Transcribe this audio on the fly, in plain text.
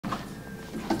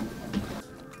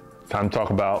Time to talk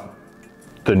about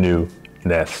the new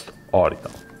Nest Audio.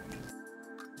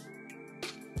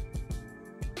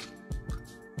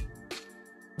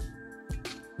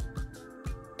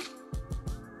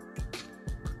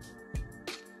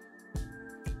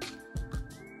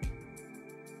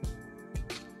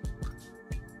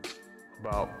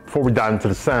 Before we dive into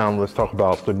the sound, let's talk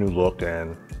about the new look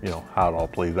and how it all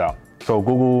plays out. So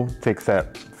Google takes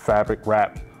that fabric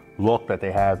wrap look that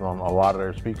they have on a lot of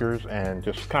their speakers and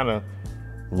just kind of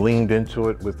leaned into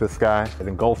it with this guy. It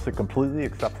engulfs it completely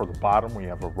except for the bottom where you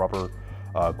have a rubber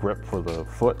grip for the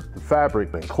foot. The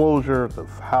fabric, the enclosure, the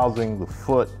housing, the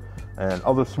foot, and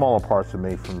other smaller parts are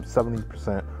made from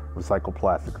 70% recycled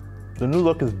plastic. The new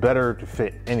look is better to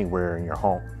fit anywhere in your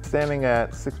home. Standing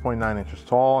at 6.9 inches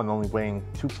tall and only weighing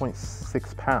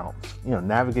 2.6 pounds.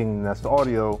 Navigating Nest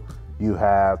Audio, you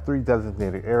have 3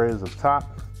 designated areas up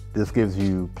top. This gives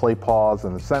you play pause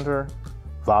in the center,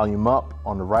 volume up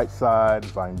on the right side,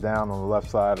 volume down on the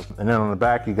left side. And then on the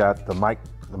back, you got the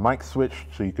mic switch,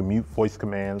 so you can mute voice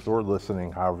commands or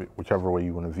listening, whichever way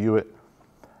you want to view it.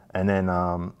 And then,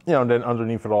 then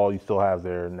underneath it all, you still have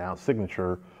their now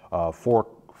signature four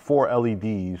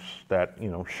LEDs that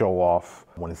show off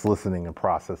when it's listening and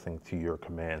processing to your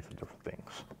commands and different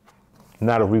things.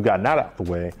 Now that we've gotten that out of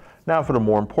the way, now for the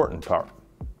more important part,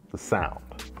 the sound.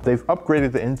 They've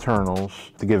upgraded the internals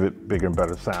to give it bigger and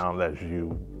better sound, as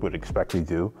you would expect they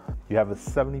do. You have a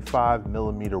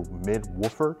 75mm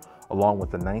mid-woofer along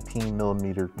with a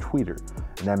 19mm tweeter,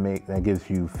 and that gives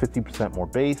you 50% more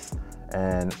bass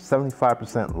and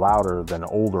 75% louder than an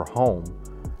older home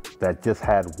that just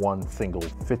had one single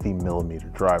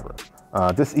 50mm driver.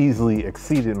 This easily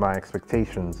exceeded my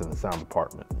expectations in the sound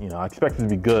department. I expected it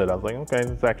to be good. I was like, okay,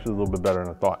 this is actually a little bit better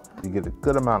than I thought. You get a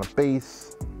good amount of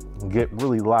bass, get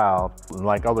really loud.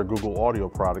 Like other Google Audio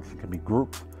products, it can be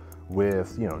grouped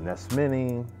with Nest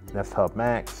Mini, Nest Hub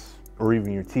Max, or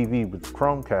even your TV with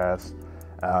Chromecast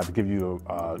to give you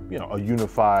a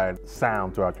unified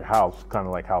sound throughout your house, kind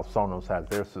of like how Sonos has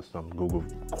their system. Google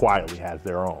quietly has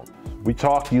their own. We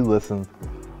talk, you listen.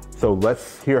 So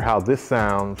let's hear how this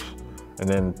sounds and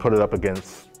then put it up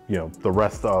against the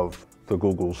rest of the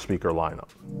Google speaker lineup.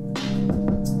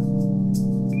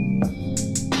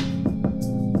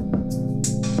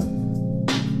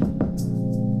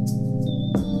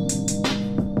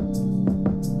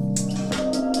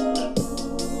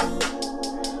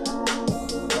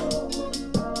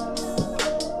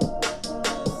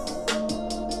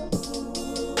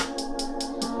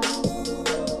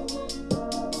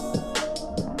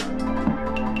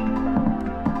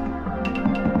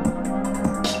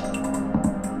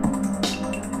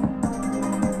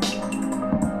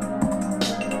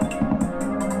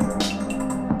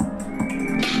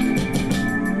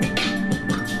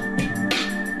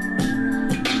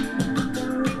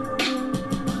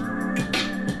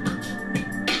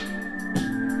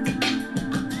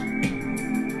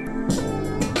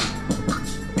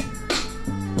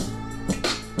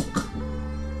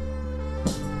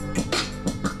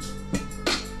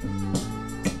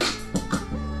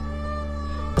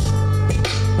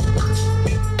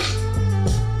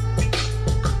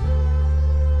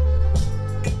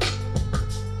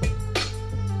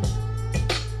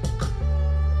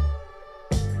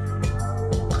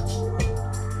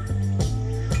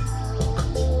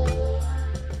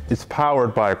 It's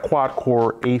powered by a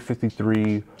quad-core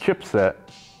A53 chipset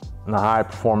and a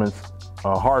high-performance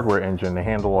hardware engine to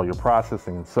handle all your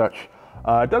processing and such.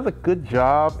 It does a good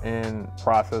job in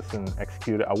process and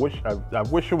execute it. I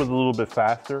wish it was a little bit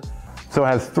faster. So it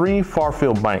has 3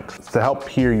 far-field mics to help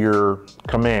hear your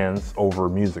commands over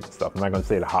music and stuff. I'm not going to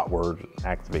say the hot word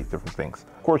activate different things.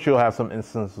 Of course, you'll have some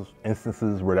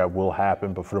instances where that will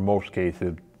happen, but for the most case,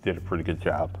 it did a pretty good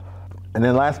job. And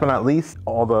then last but not least,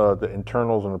 all the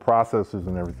internals and the processors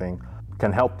and everything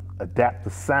can help adapt the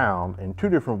sound in 2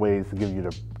 different ways to give you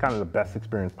the best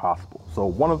experience possible. So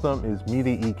one of them is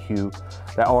Media EQ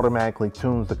that automatically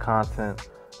tunes the content,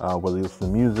 whether it's the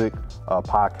music,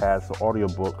 podcasts, or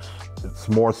audiobooks. It's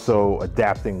more so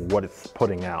adapting what it's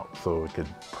putting out so it could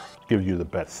give you the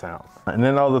best sound. And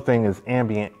then the other thing is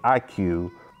Ambient IQ,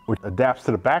 which adapts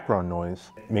to the background noise,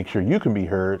 make sure you can be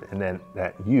heard, and then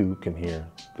that you can hear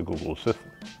the Google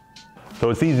Assistant. So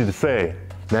it's easy to say,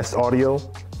 Nest Audio,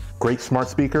 great smart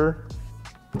speaker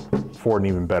for an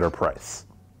even better price.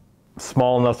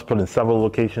 Small enough to put in several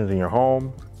locations in your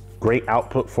home, great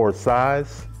output for its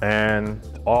size, and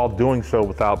all doing so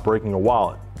without breaking a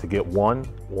wallet to get 1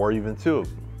 or even 2.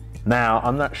 Now,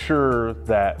 I'm not sure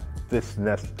that this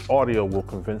Nest Audio will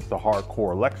convince the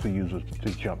hardcore Alexa users to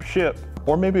jump ship,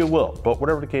 or maybe it will, but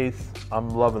whatever the case, I'm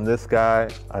loving this guy,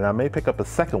 and I may pick up a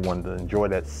second one to enjoy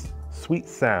that sweet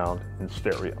sound in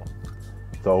stereo.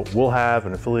 So we'll have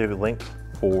an affiliated link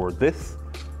for this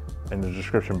in the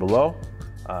description below.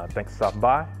 Thanks for stopping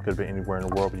by. Could have been anywhere in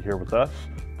the world, but you're here with us.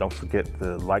 Don't forget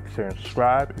to like, share, and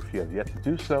subscribe if you have yet to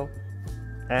do so.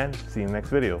 And see you in the next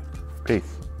video.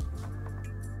 Peace.